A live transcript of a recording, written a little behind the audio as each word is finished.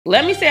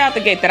Let me say out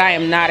the gate that I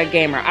am not a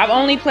gamer. I've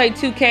only played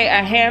 2K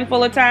a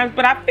handful of times,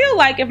 but I feel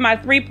like if my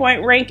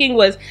 3-point ranking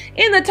was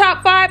in the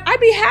top 5, I'd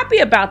be happy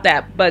about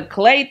that. But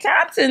Klay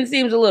Thompson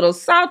seems a little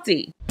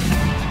salty.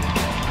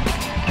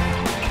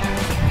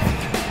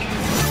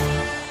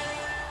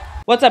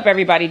 What's up,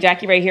 everybody?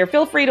 Jackie Ray here.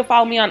 Feel free to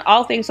follow me on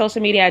all things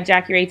social media at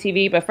Jackie Ray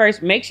TV, but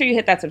first, make sure you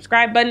hit that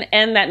subscribe button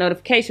and that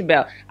notification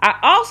bell. I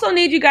also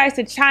need you guys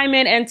to chime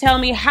in and tell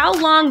me how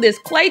long this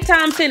Klay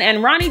Thompson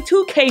and Ronnie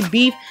 2K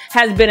beef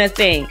has been a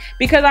thing.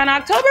 Because on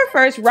October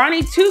 1st,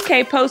 Ronnie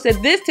 2K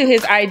posted this to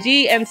his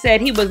IG and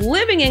said he was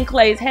living in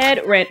Klay's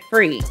head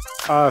rent-free.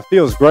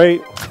 Feels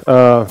great.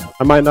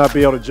 I might not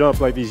be able to jump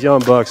like these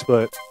young bucks,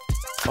 but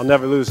I'll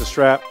never lose the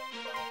strap.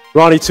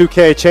 Ronnie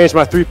 2K, change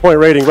my 3-point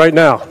rating right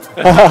now.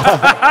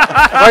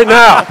 Right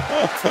now.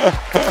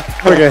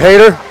 Freaking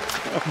hater.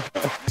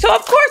 So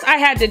of course I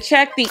had to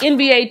check the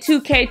NBA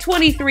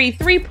 2K23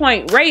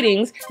 3-point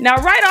ratings. Now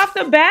right off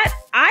the bat,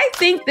 I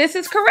think this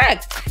is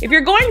correct. If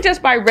you're going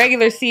just by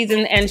regular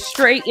season and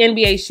straight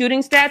NBA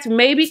shooting stats,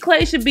 maybe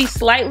Klay should be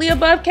slightly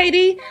above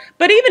KD.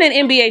 But even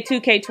in NBA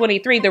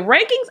 2K23, the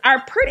rankings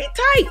are pretty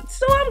tight,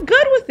 so I'm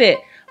good with it.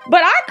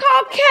 But I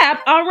call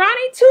cap on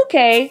Ronnie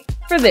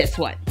 2K for this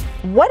one.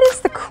 What is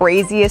the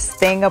craziest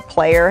thing a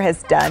player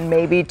has done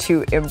maybe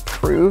to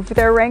improve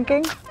their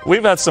ranking?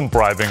 We've had some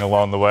bribing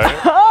along the way.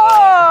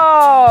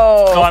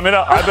 Oh! No, I mean,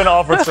 I've been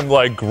offered some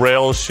like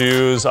Grail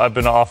shoes. I've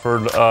been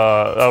offered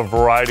a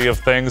variety of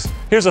things.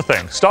 Here's the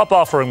thing. Stop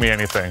offering me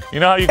anything. You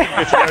know how you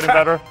can get your rating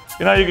better?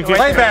 You know how you can get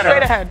Play better.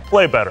 Straight ahead.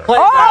 Play better. Play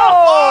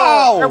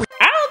oh!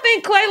 I don't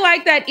think Klay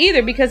liked that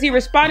either because he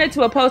responded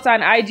to a post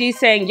on IG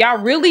saying, y'all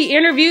really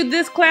interviewed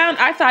this clown?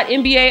 I thought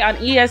NBA on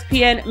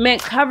ESPN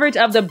meant coverage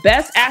of the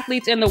best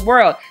athletes in the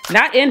world,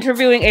 not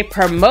interviewing a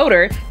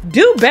promoter.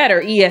 Do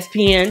better,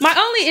 ESPN. My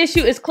only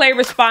issue is Klay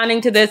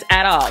responding to this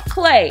at all.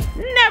 Klay,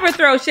 never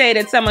throw shade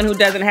at someone who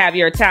doesn't have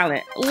your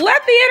talent.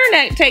 Let the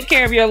internet take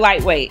care of your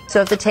lightweight.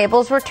 So if the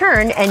tables were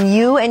turned and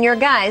you and your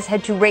guys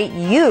had to rate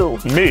you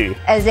me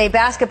as a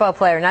basketball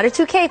player, not a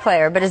 2K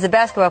player, but as a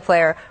basketball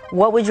player,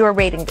 what would your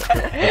rating be?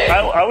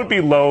 I would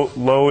be low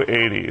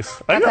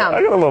 80s. I got a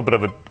little bit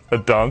of a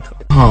dunk.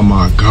 Oh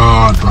my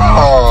God, bro.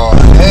 Oh,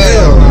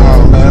 hell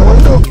no, man.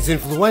 What the? He's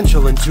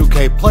influential in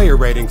 2K player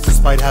ratings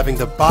despite having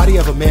the body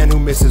of a man who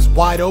misses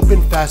wide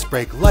open fast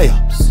break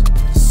layups.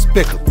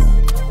 Despicable.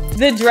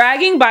 The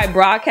dragging by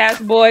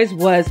broadcast boys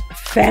was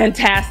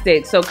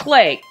fantastic. So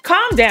Klay,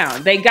 calm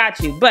down. They got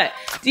you. But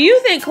do you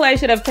think Klay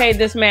should have paid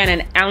this man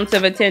an ounce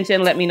of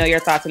attention? Let me know your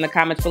thoughts in the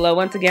comments below.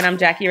 Once again, I'm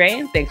Jackie Ray,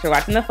 and thanks for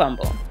watching The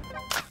Fumble.